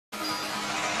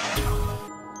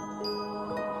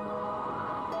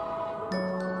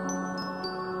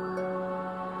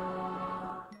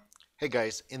Hey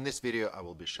guys, in this video I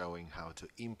will be showing how to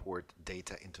import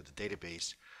data into the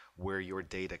database where your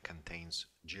data contains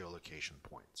geolocation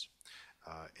points.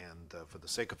 For the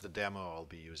sake of the demo, I'll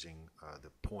be using the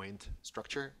point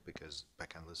structure because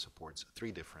Backendless supports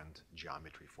three different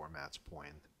geometry formats: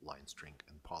 point, line string,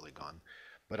 and polygon.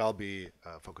 But I'll be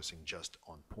focusing just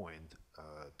on point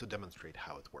to demonstrate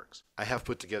how it works. I have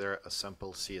put together a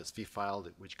simple CSV file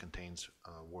which contains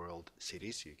world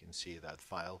cities. You can see that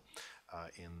file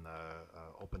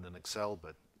open in Excel,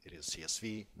 but it is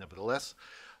CSV nevertheless.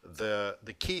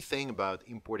 The key thing about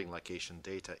importing location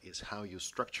data is how you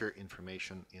structure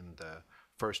information in the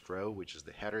first row, which is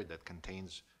the header that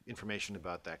contains information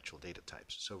about the actual data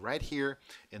types. So right here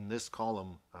in this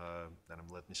column,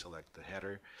 let me select the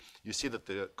header, you see that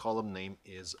the column name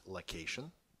is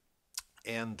location.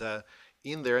 And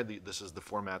in there, this is the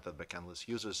format that Backendless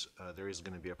uses. There is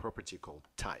going to be a property called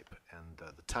type, and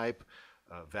the type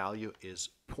value is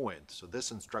point. So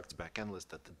this instructs Backendless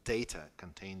that the data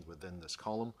contained within this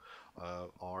column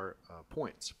are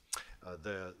points.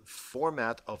 The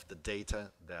format of the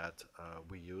data that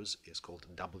we use is called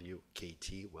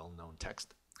WKT, well-known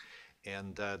text.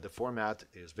 And the format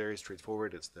is very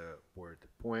straightforward. It's the word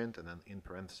point, and then in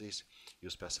parentheses you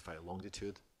specify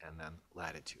longitude and then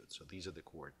latitude. So these are the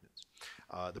coordinates.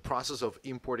 The process of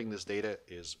importing this data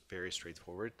is very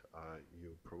straightforward.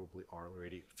 You probably are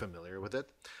already familiar with it,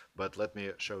 but let me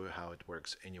show you how it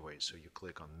works anyway. So you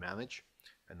click on Manage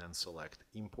and then select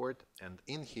Import. And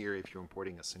in here, if you're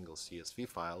importing a single CSV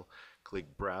file, click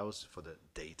Browse for the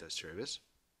data service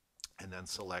and then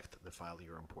select the file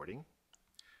you're importing.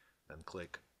 Then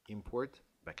click Import.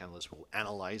 Backendless will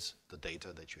analyze the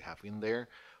data that you have in there.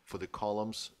 For the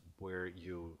columns where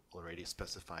you already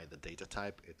specify the data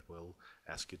type, it will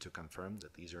ask you to confirm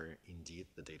that these are indeed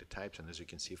the data types. And as you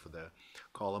can see, for the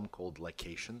column called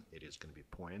location, it is going to be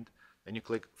point. Then you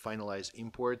click Finalize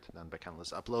Import. Then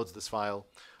Backendless uploads this file.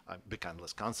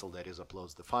 Backendless console, that is,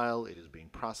 uploads the file. It is being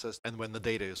processed. And when the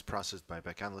data is processed by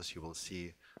Backendless, you will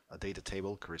see a data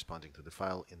table corresponding to the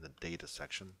file in the data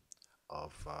section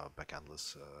of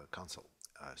Backendless console.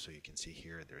 So you can see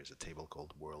here there is a table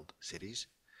called World Cities,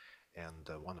 and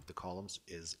one of the columns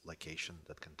is location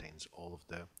that contains all of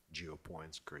the geo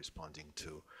points corresponding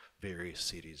to various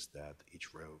cities that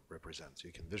each row represents.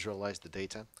 You can visualize the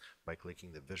data by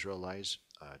clicking the Visualize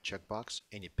checkbox.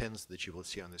 Any pins that you will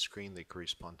see on the screen, they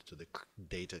correspond to the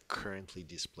data currently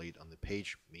displayed on the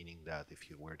page, meaning that if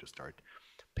you were to start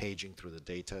paging through the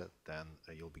data, then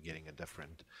you'll be getting a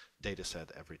different data set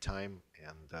every time,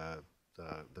 and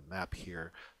the map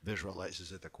here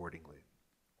visualizes it accordingly.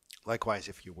 Likewise,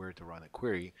 if you were to run a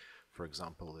query, for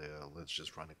example, let's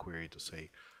just run a query to say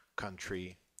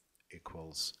country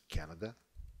equals Canada,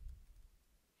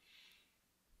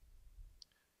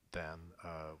 then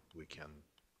we can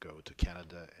go to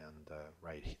Canada, and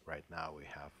right now we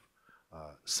have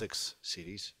 6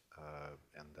 cities,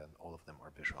 and then all of them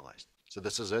are visualized. So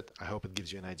this is it. I hope it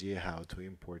gives you an idea how to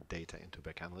import data into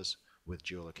Backendless with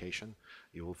geolocation.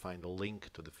 You will find a link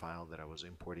to the file that I was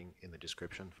importing in the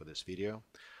description for this video.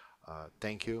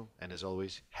 Thank you, and as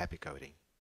always, happy coding.